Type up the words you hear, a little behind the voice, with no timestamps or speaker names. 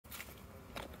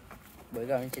We're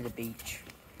going to the beach.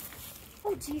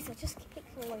 Oh jeez, I just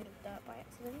kicked a load of dirt by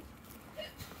accident.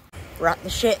 We're at the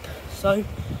ship, so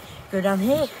go down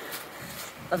here.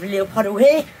 Lovely little puddle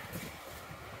here.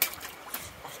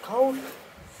 That's cold.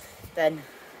 Then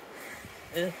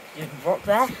there's a rock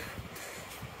there.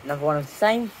 Another one of the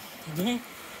same in here.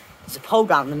 There's a pole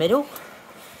down the middle.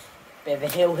 Bit of a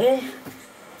hill here.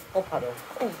 More puddle.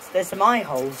 Oh, there's some eye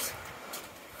holes.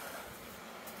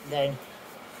 Then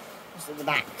what's at the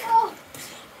back?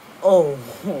 Oh.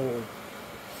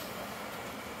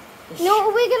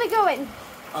 No, we're gonna go in.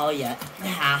 Oh yeah.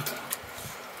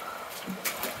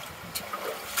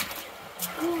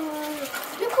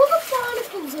 Look all the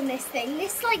barnacles on this thing.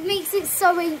 This like makes it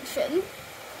so ancient.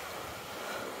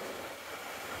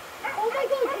 Oh my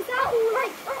god, is that all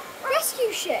like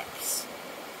rescue ships?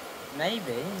 Maybe,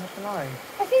 I don't know.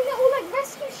 I think they're all like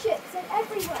rescue ships and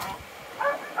everywhere.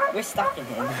 We're stuck in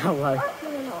here now, though. No,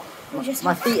 we're not.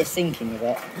 My feet are sinking a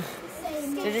bit.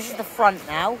 So this is the front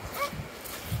now.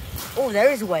 Oh,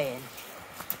 there is a way in.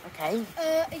 Okay.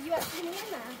 Are you actually in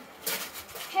there?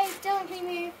 Hey, Dylan, can you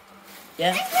move?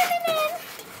 Yeah. I'm coming in.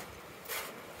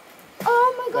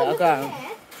 Oh my god, Wait, look I'll at go.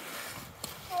 there.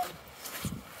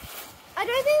 I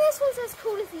don't think this one's as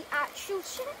cool as the actual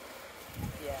ship.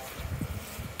 Yeah.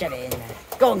 Get it in there.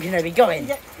 Go on, Kenobi, go in.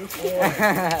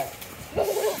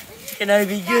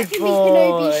 Kenobi, good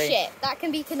boy. That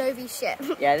can be Kenobi's ship.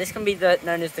 Yeah, this can be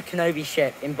known as the Kenobi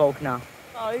ship in BOGNOR.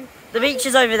 So, the beach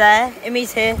is over there,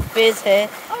 Imi's here, Beer's here,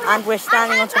 and we're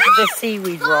standing on top of this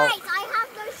seaweed rock. Guys, I have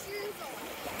no shoes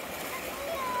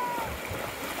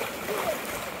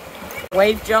on.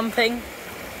 Wave jumping. I'm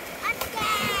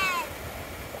scared.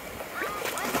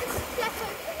 I just flew over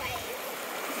the wave.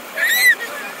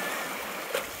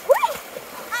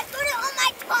 I got it on my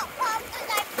top half and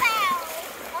I fell.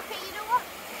 Okay, you know what?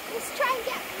 Let's try and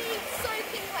get me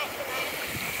soaking wet, you know?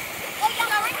 Oh, yeah,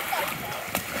 I'm soaking.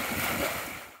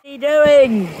 What are you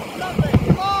doing? Lovely,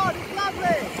 come on, it's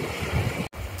lovely.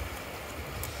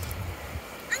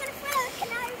 I'm going to throw a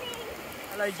Kenobi.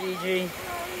 Hello, Gigi.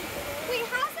 Wait,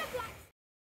 how's that black?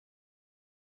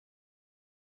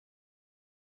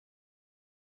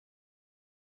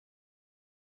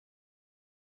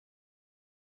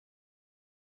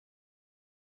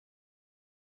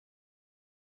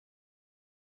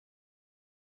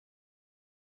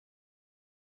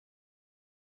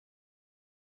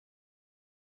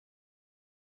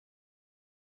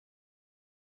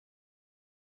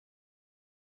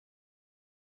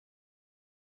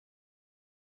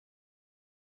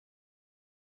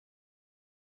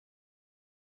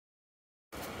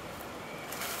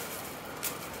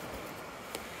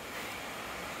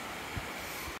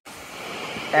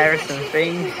 There are some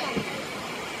things.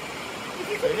 If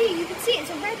you can see, it's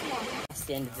a red one. That's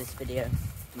the end of this video.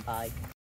 Bye.